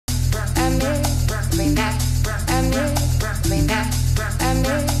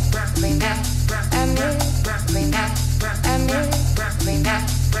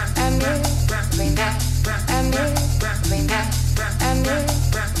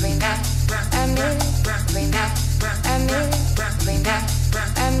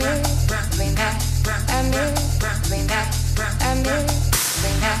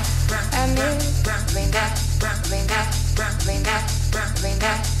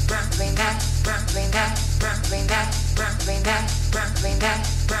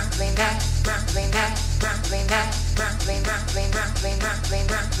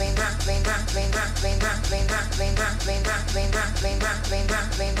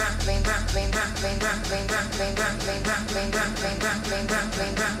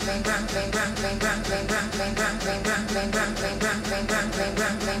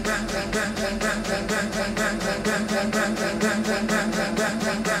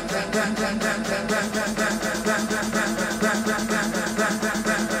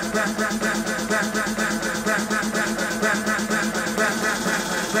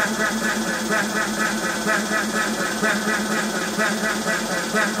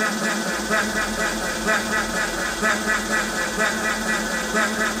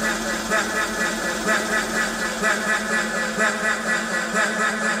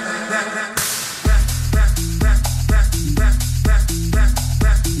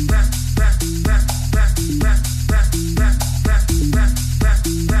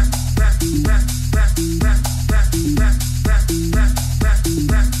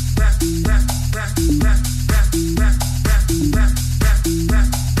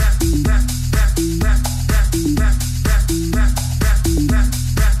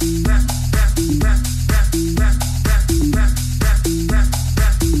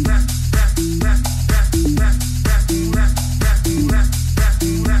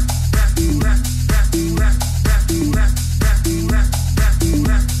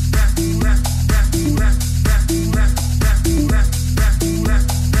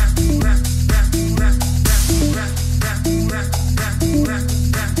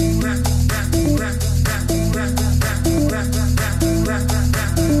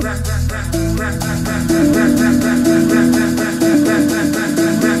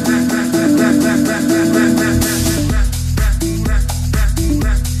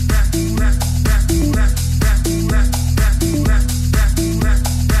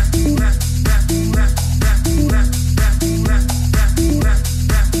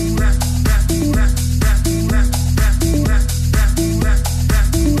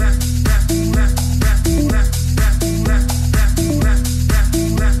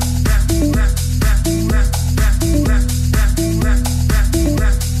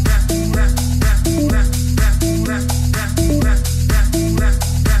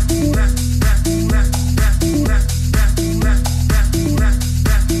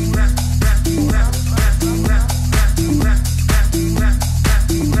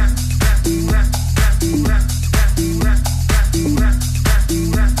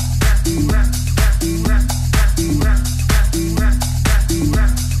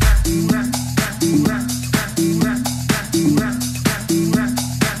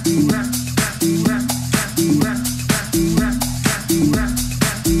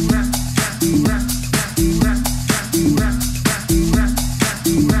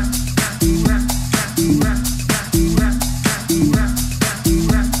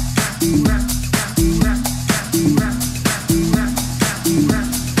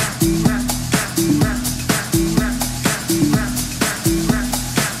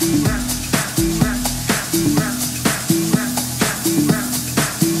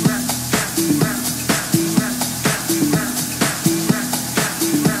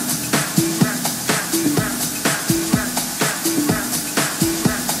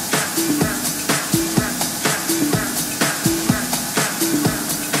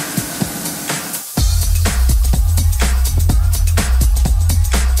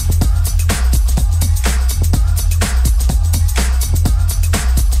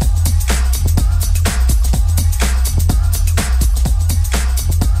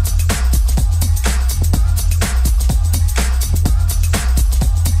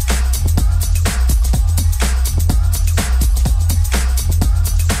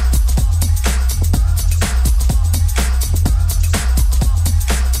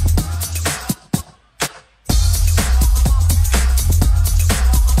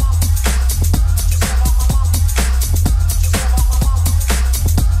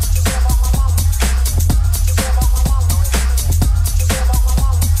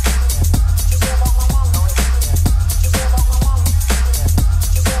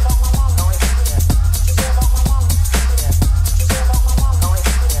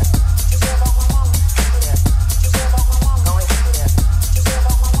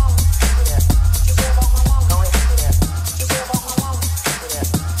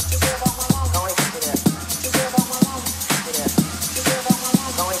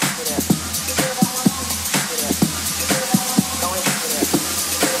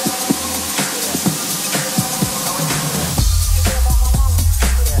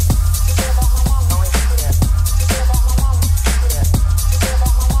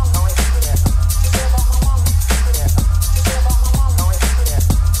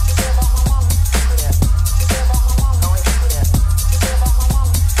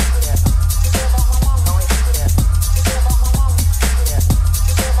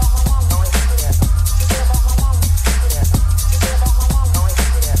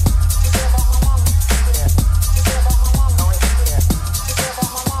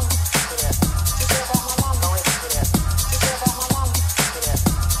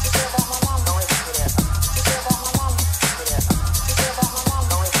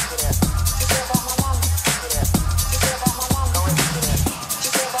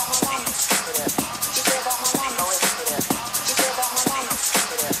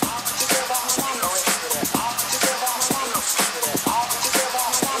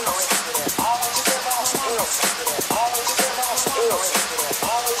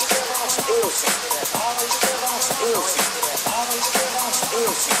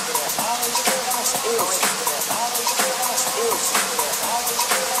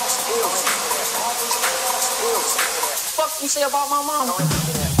Fuck you say about my mama?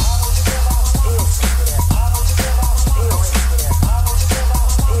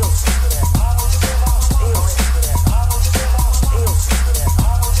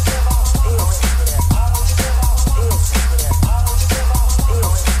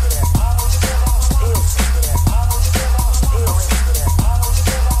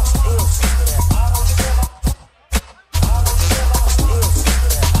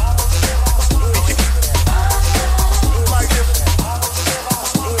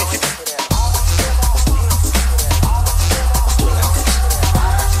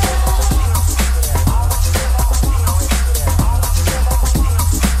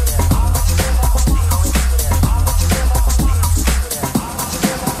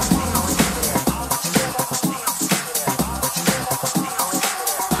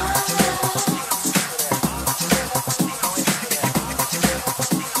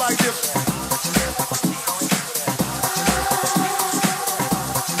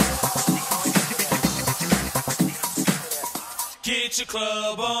 Get your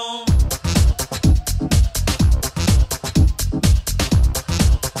club on.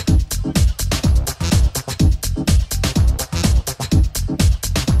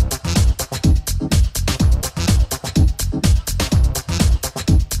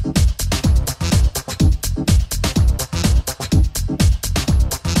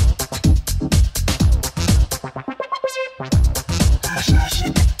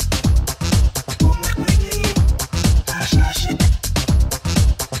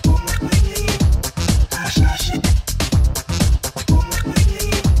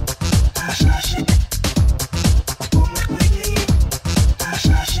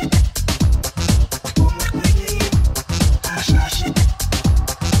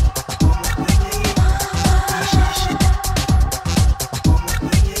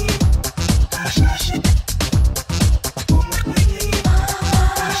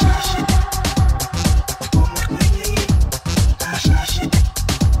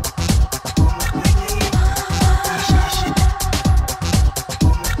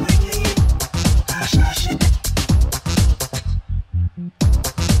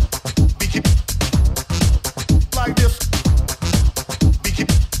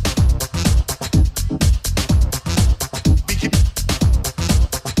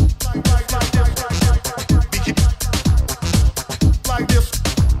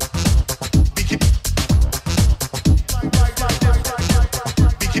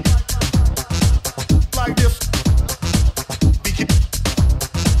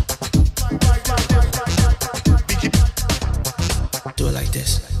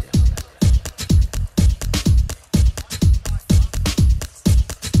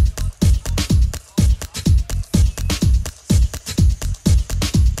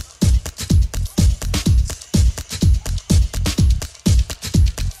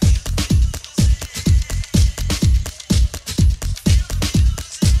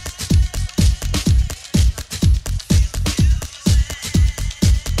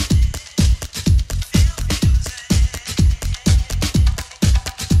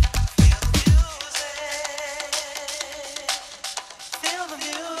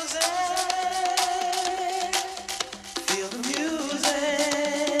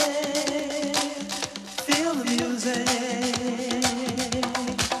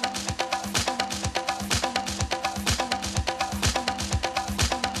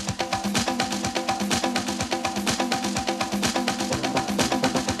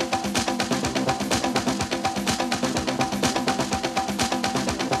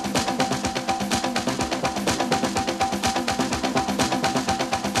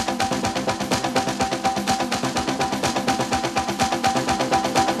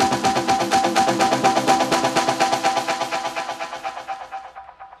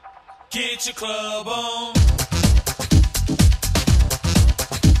 Get your club on.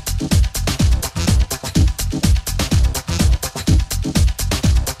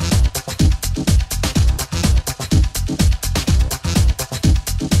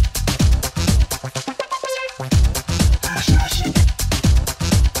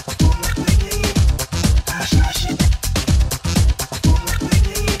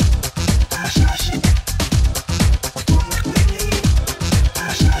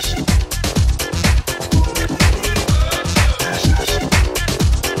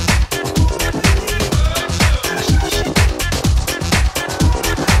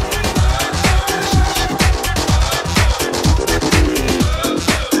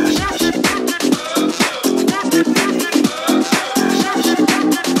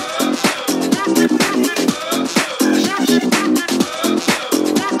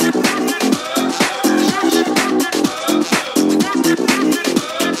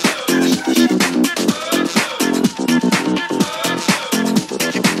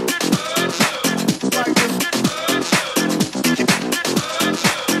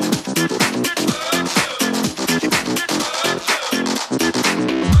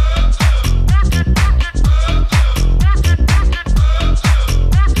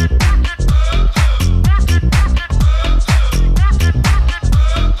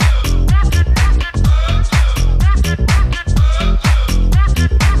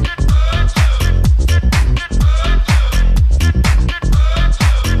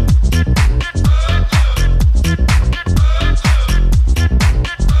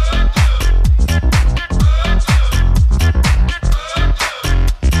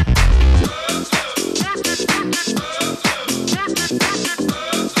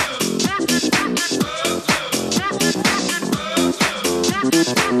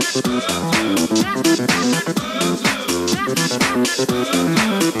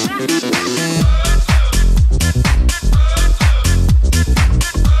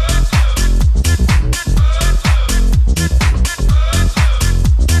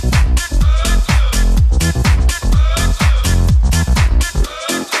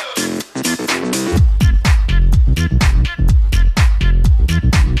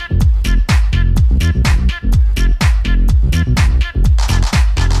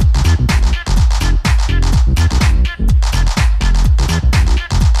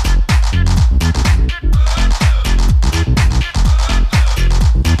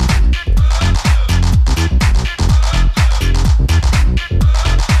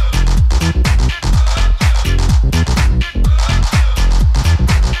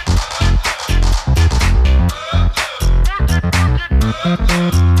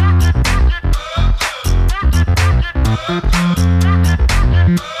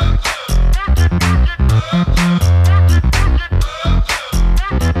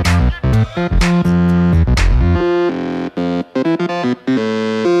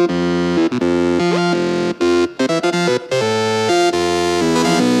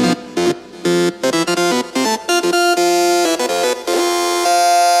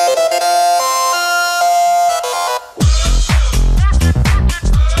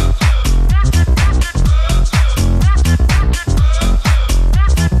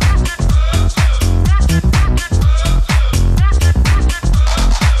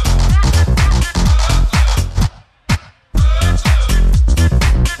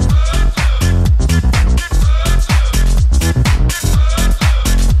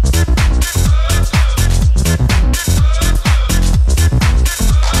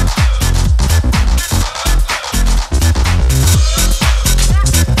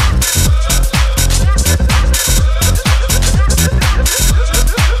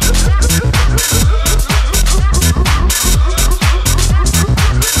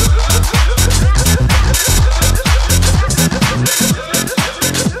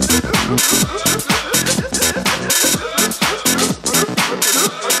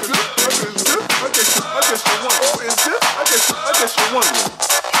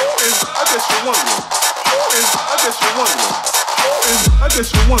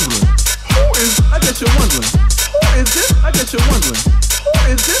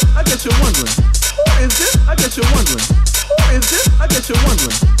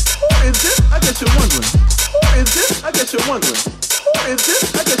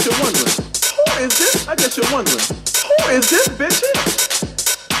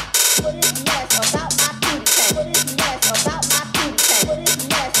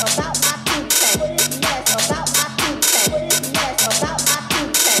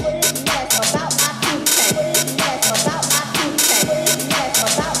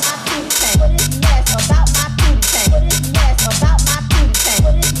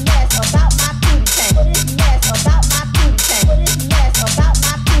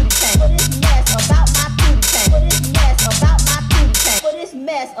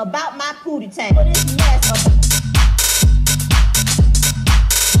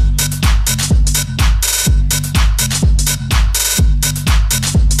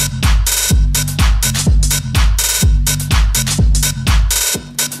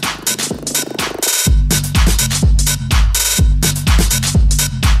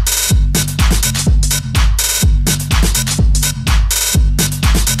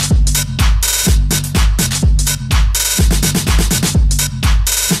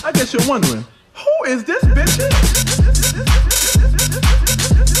 You're wondering, who is this bitch?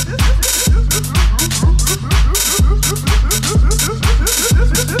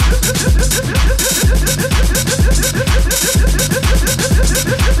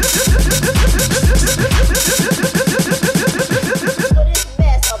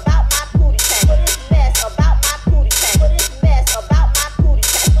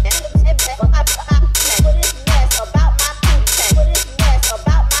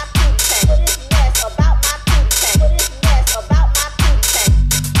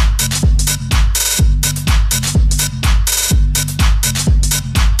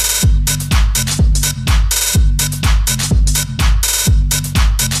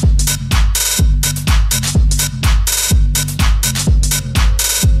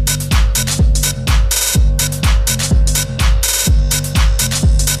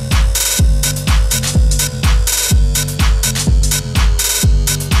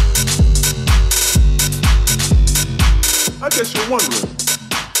 guess you're wondering.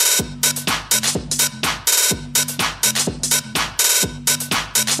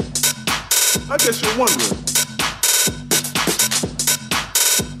 I guess you're wondering.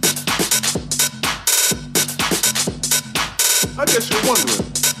 I guess you're wondering,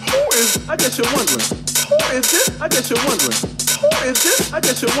 who I guess you're wondering, who is this? I guess you're wondering, who is this? I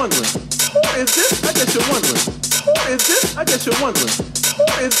guess you're wondering, who is this? I guess you're wondering, who is this? I guess you're wondering, who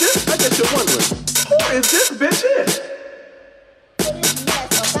is this? I guess you're wondering, who is this bitch here?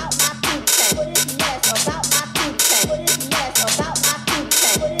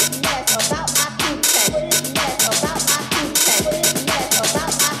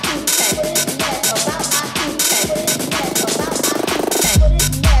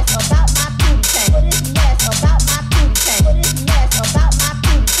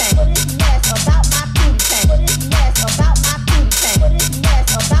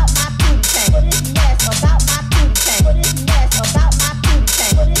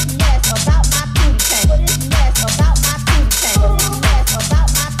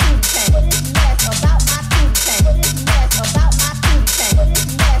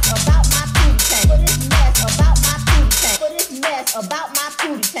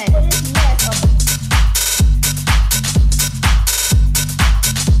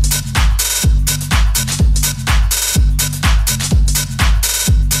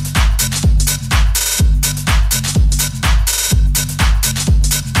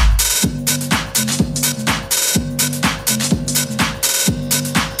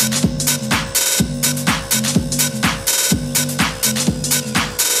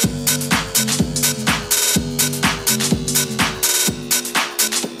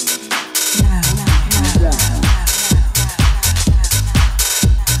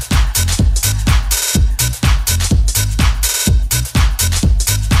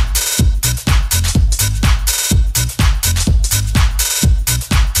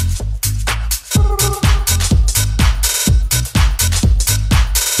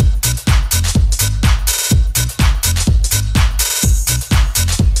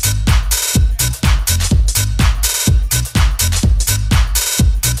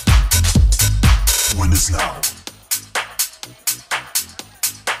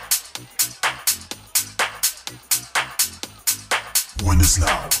 When it's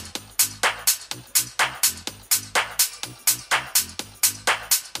loud.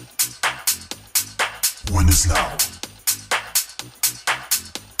 When it's loud.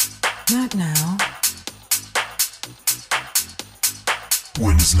 Not now.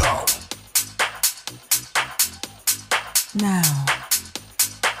 When it's loud. Now.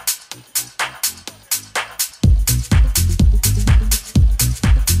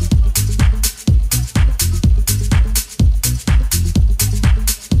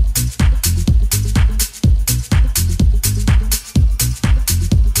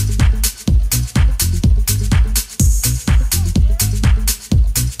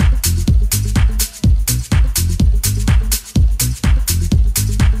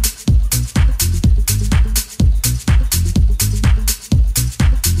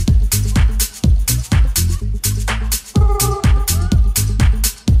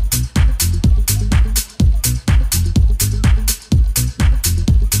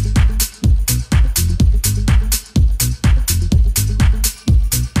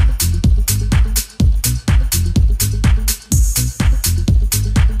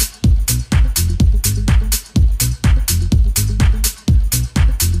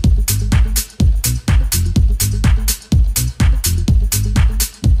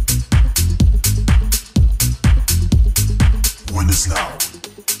 When it's loud. When it's loud.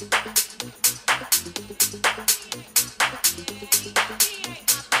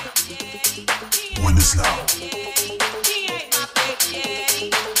 When it's loud.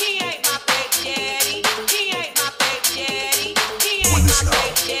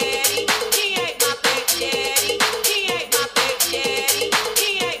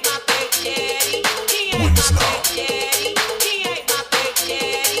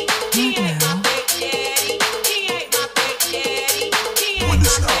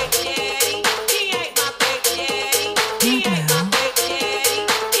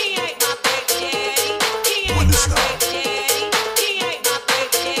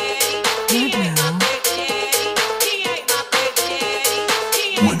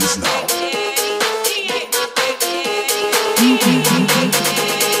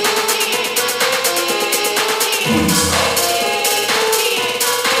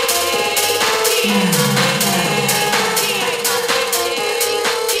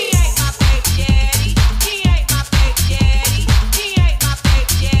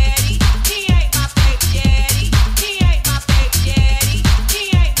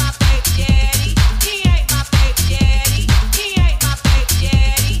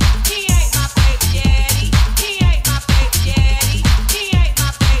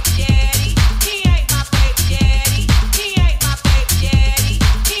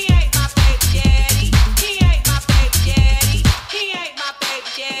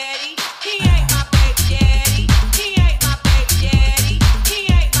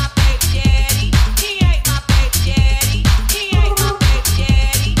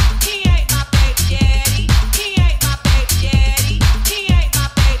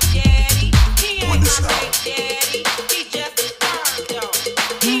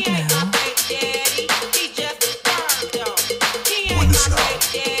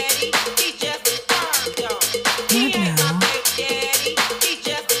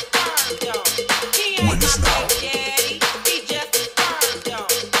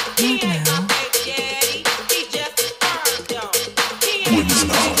 is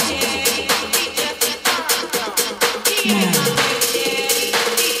now?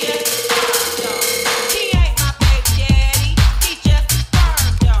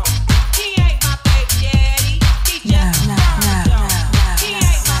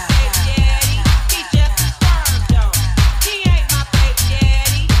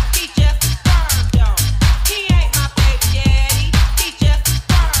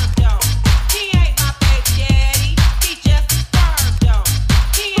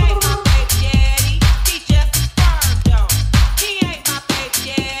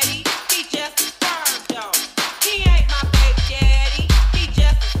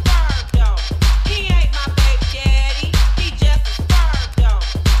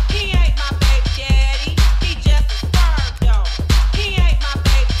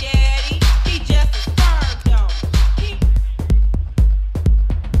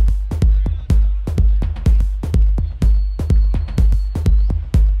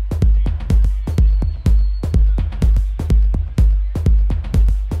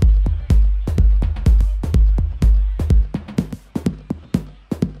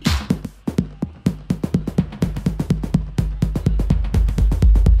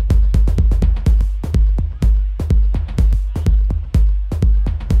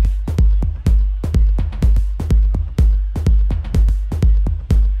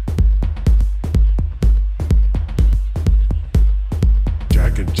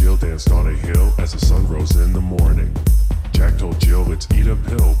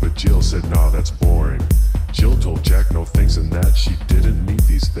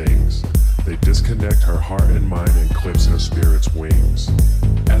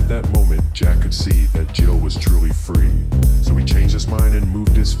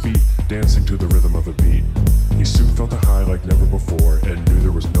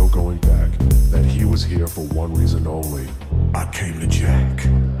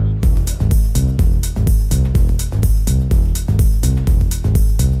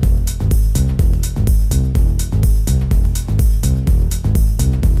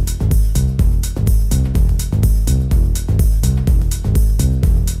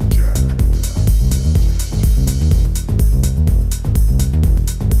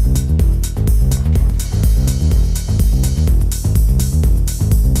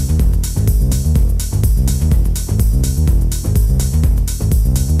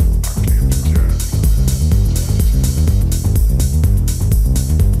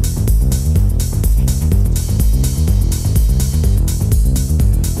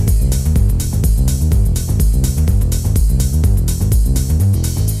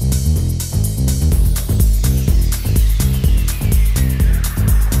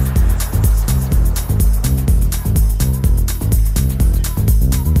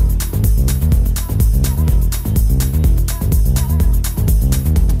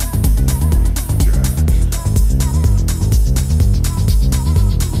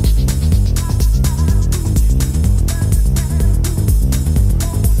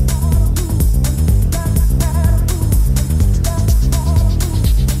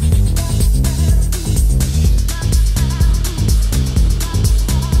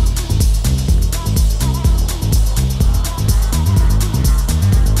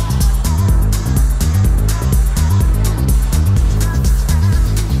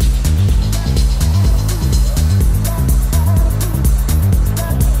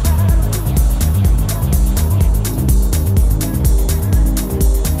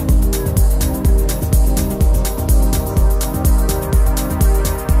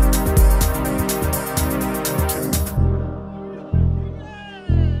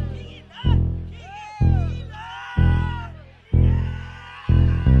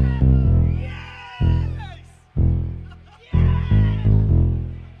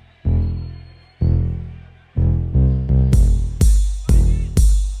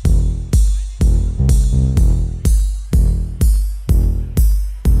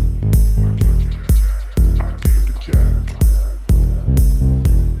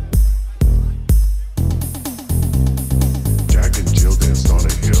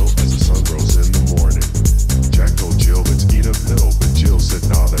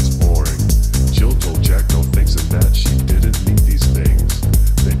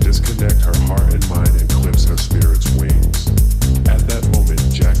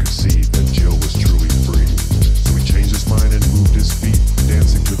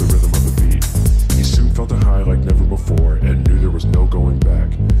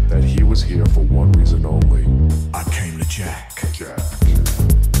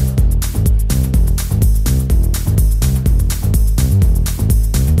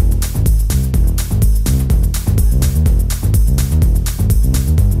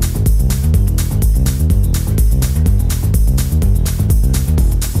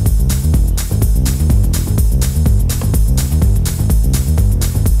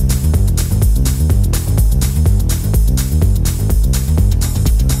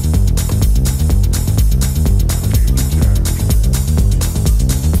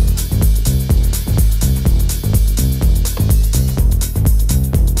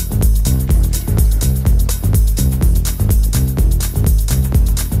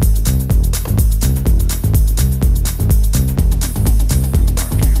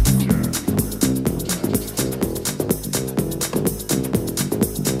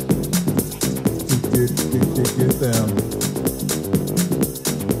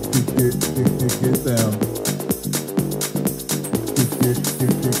 Get down. Get down.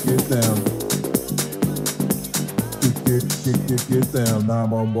 Get down.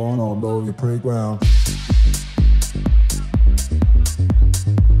 911 on low your playground.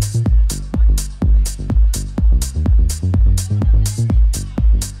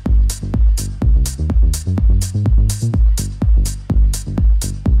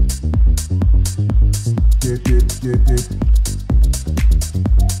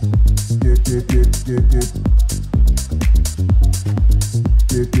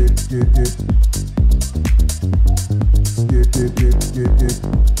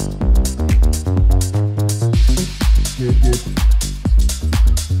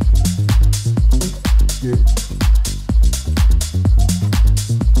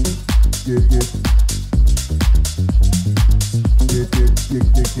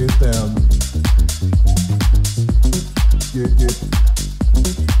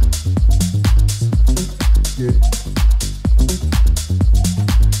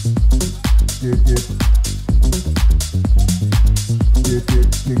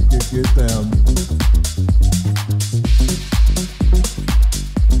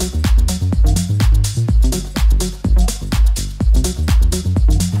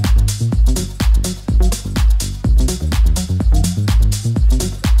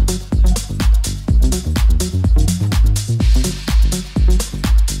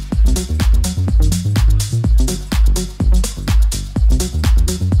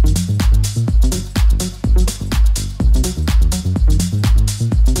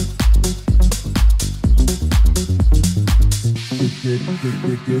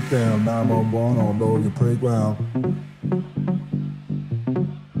 Get down, 911 on low your playground.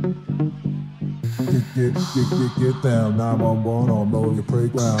 Get down, 911 on low your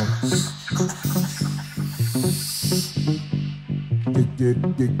playground.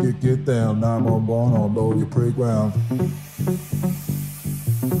 Get down, 911 on low your playground.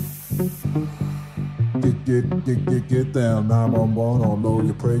 Get down, 911 on low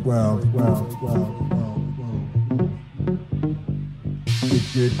your playground.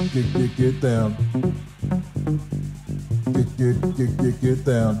 Get down.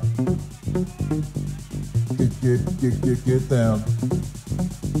 Get down. Get down.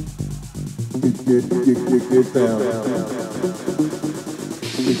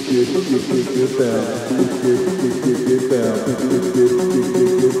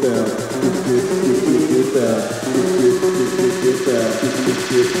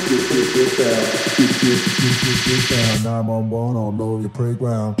 Get down, 911 on low your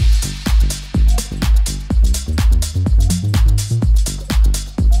playground.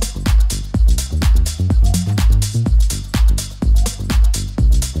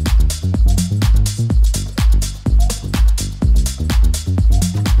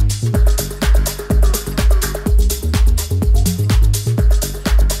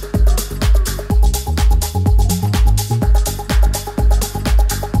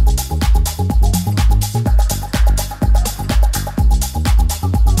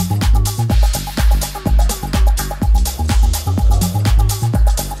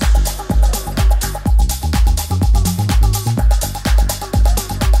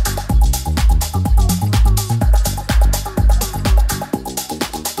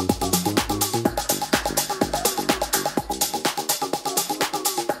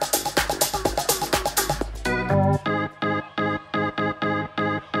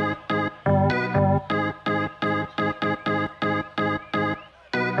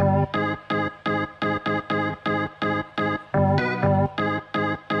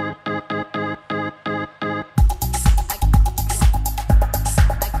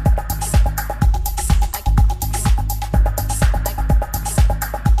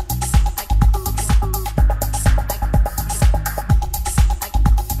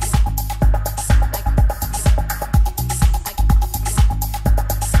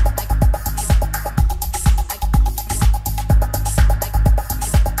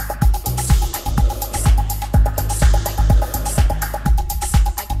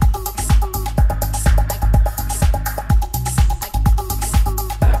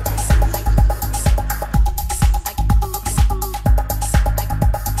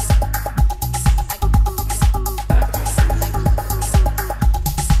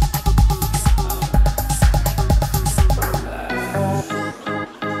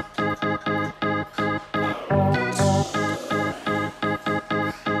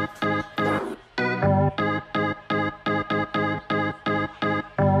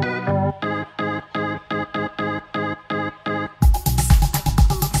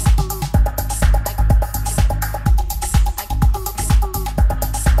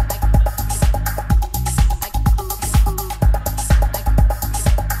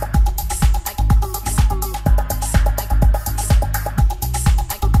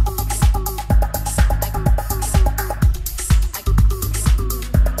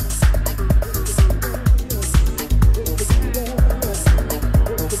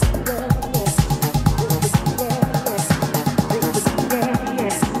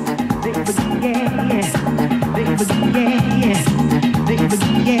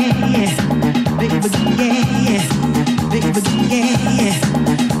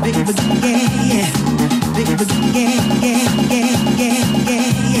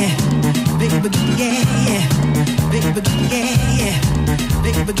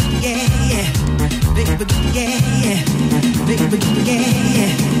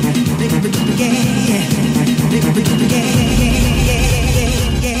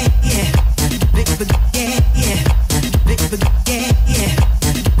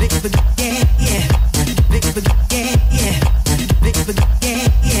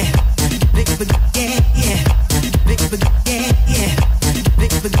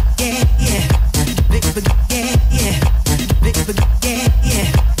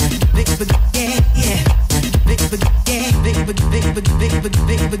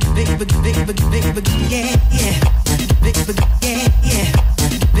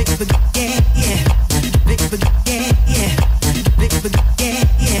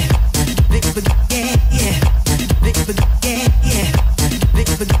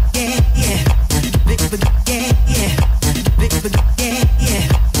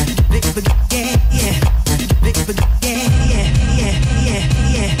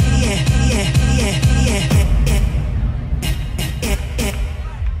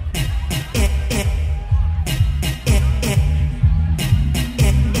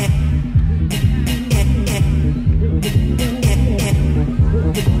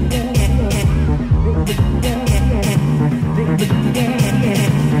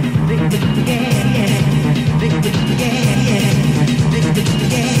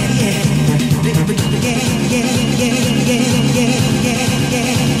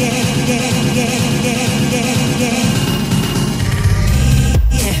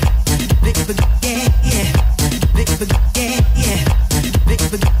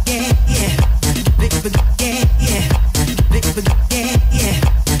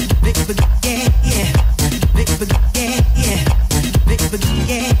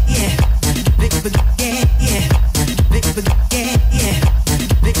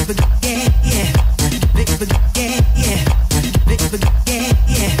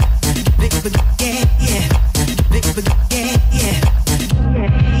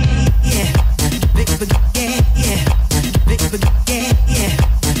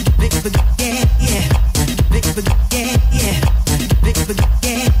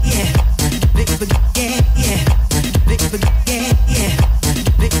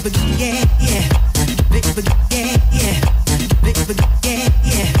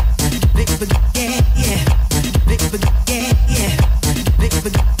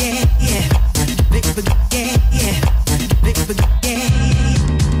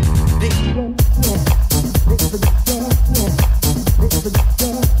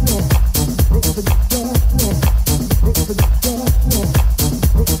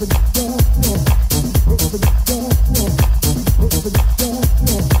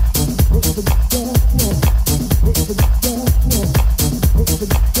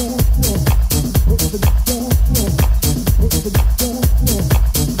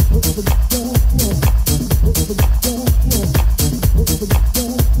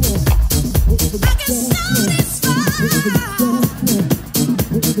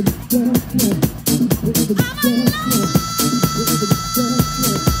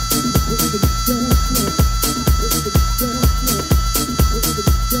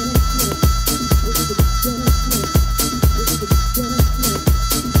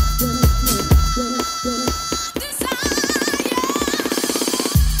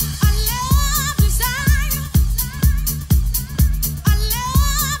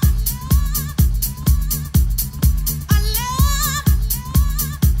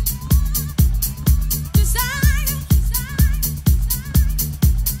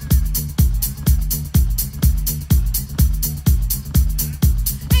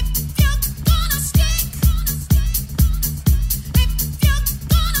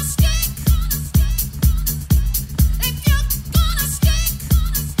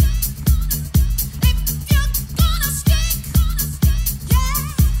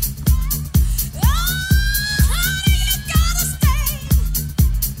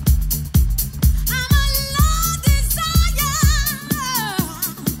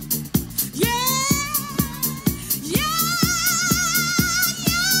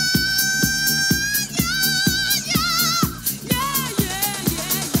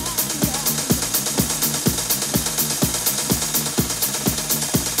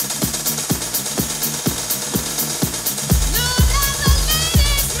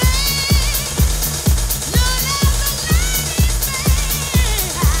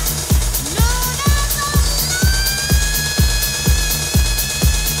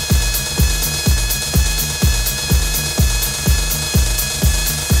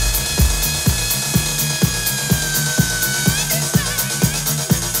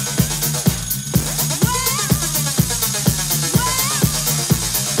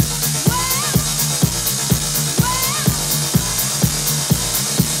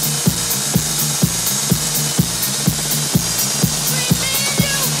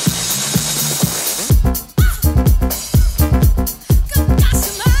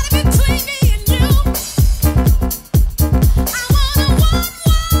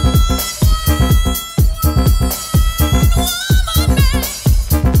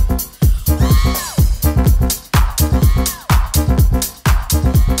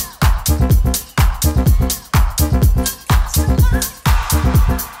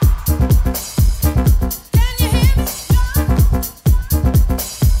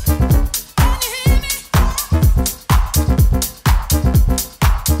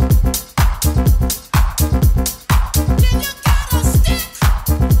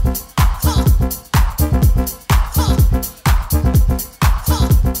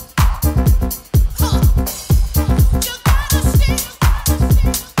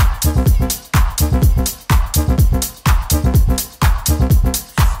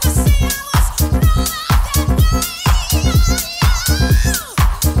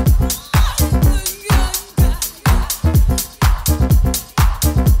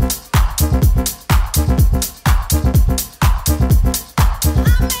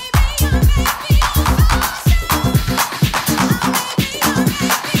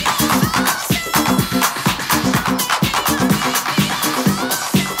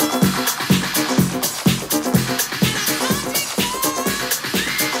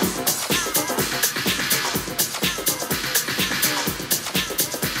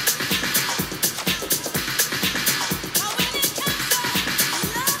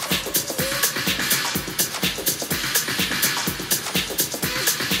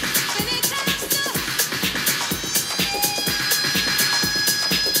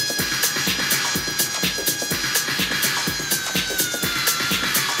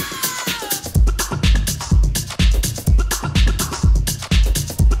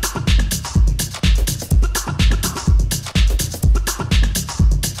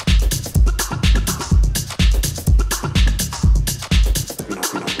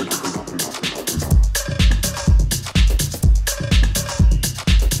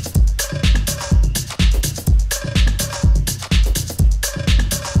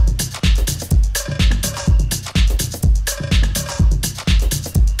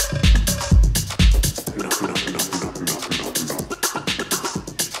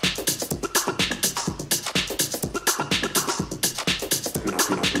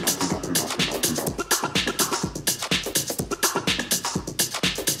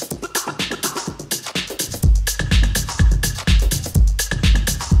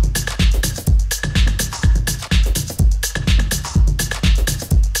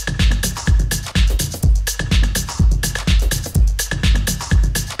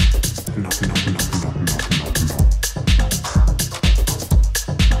 What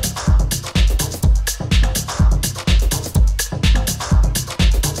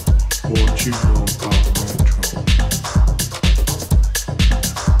you know about Metro?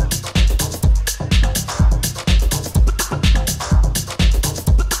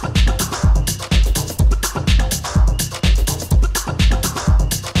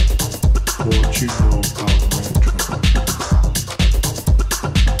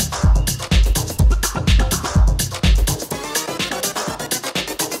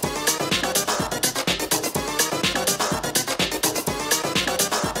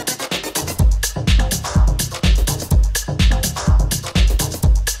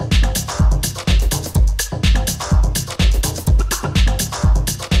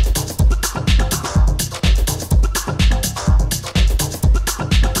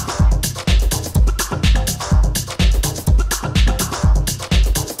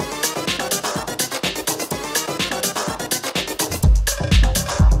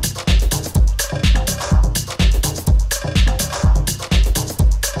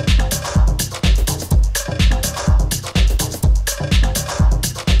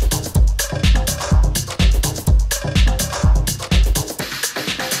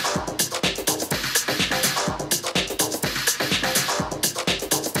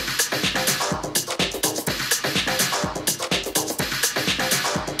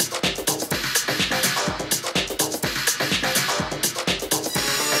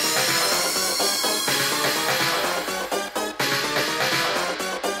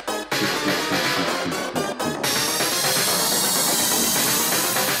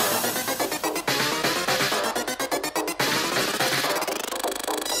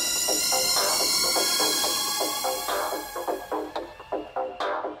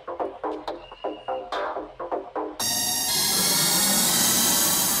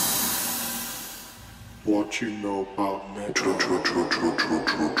 What you know about Metro? What you know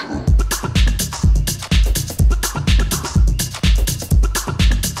about Metro?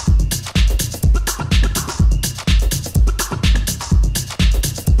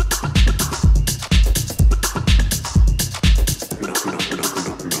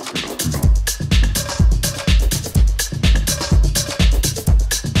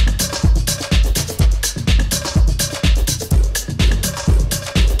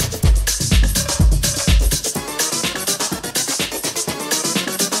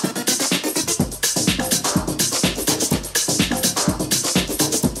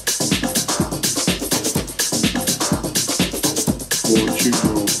 What you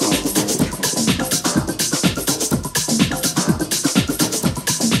know about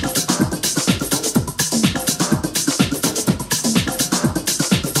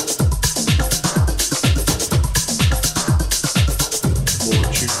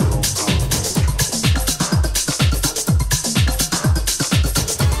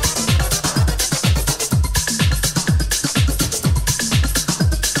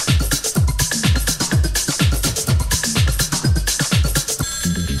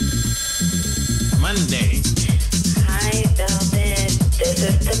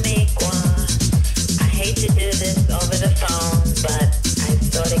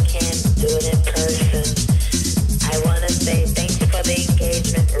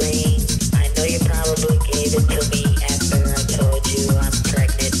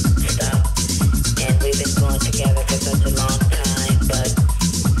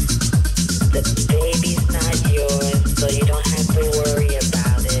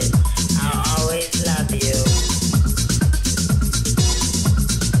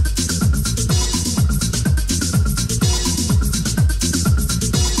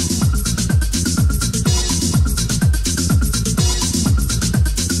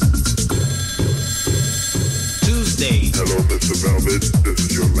Hello, Mr. Velvet. This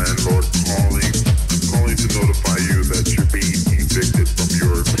is your landlord calling. I'm calling to notify you that you're being evicted from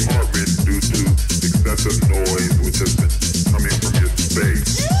your apartment due to excessive noise which has been coming from your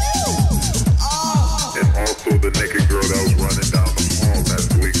space. And also the naked girl that was running down the hall last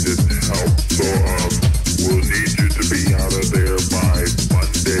week didn't help. So we'll need you to be out of there by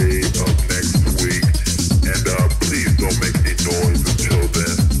Monday of next week. And please don't make any noise until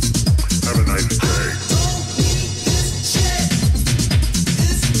then. Have a nice day.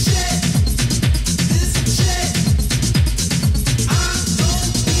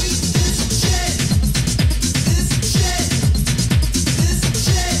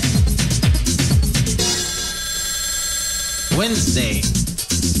 Wednesday.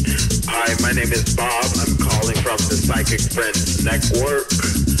 Hi, my name is Bob. I'm calling from the Psychic Friends Network.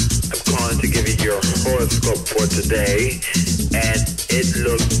 I'm calling to give you your horoscope for today, and it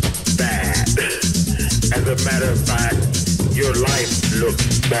looks bad. a matter of fact, your life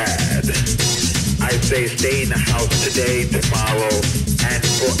looks bad. I say stay in the house today, tomorrow, and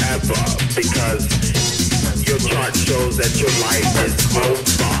forever, because your chart shows that your life is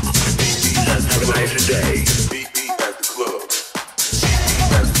over. Have a nice day. BE at the club. BE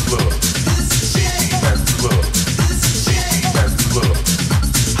at the club. BE at the club. BE at the club.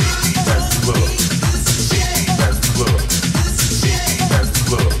 BE at the club. BE at the club. BE at the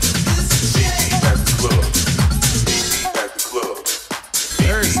club. BE at the club. BE at the club.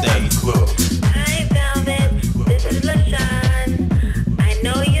 Thursday. Club. Hi, Velvet. This is LaShawn. I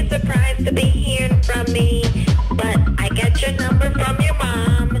know you're surprised to be hearing from me, but I got your number from your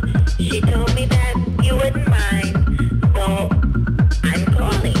mom. She told me that you wouldn't mind, so I'm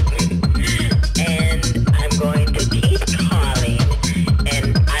calling. And I'm going to keep calling,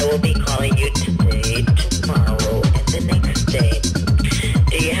 and I will be calling you today, tomorrow, and the next day.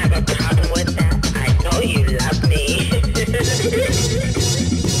 Do you have a problem with that? I know you love me.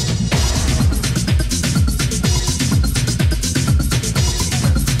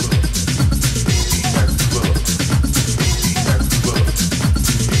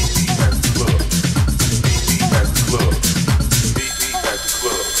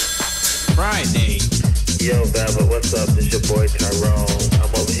 Friday. Yo, Velvet, what's up? This your boy Tyrone.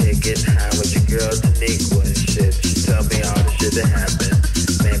 I'm over here getting high with your girl Taniqua and shit. She tell me all the shit that happened.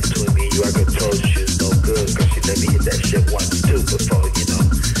 Man, between me and you, I could told you she was no good, cause she let me hit that shit once too before,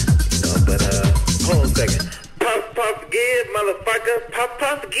 but hold on a second. Puff, puff, give, motherfucker. Puff,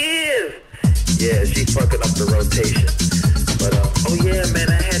 puff, give. Yeah, she fucking up the rotation. But, oh yeah,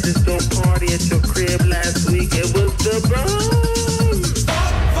 man, I had this dope party at your crib last week. It was the bomb.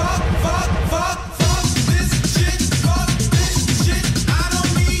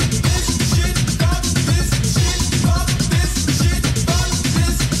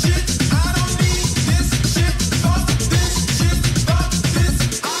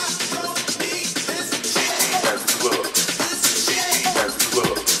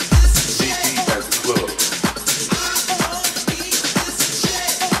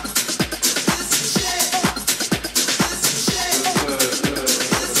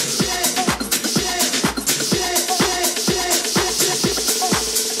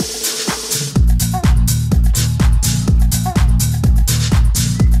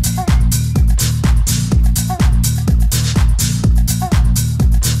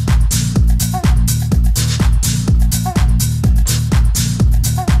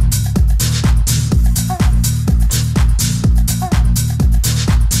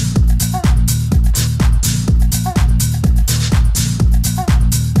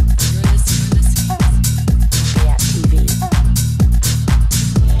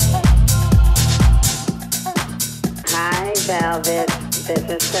 Velvet, this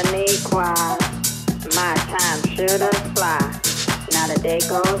is Taniqua. My time shouldn't fly. Not a day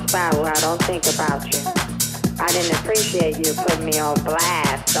goes by where I don't think about you. I didn't appreciate you putting me on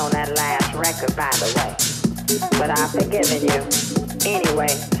blast on that last record, by the way. But I've forgiven you.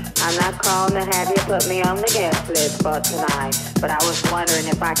 Anyway, I'm not calling to have you put me on the guest list for tonight, but I was wondering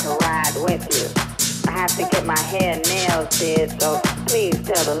if I could ride with you. I have to get my hair and nails did, so please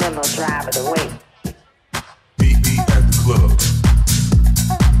tell the limo driver to wait. BE at the club.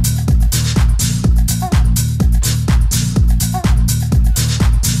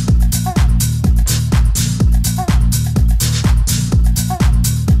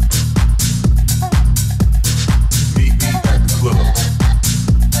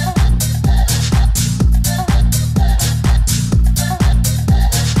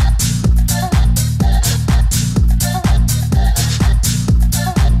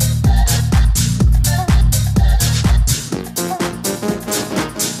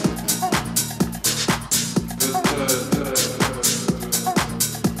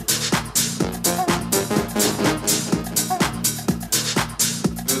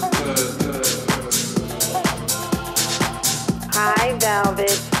 Hi,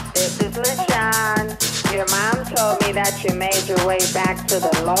 Velvet. This is LaShawn. Your mom told me that you made your way back to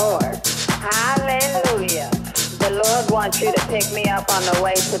the Lord. Hallelujah. The Lord wants you to pick me up on the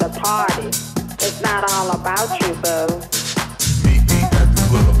way to the party. It's not all about you, boo.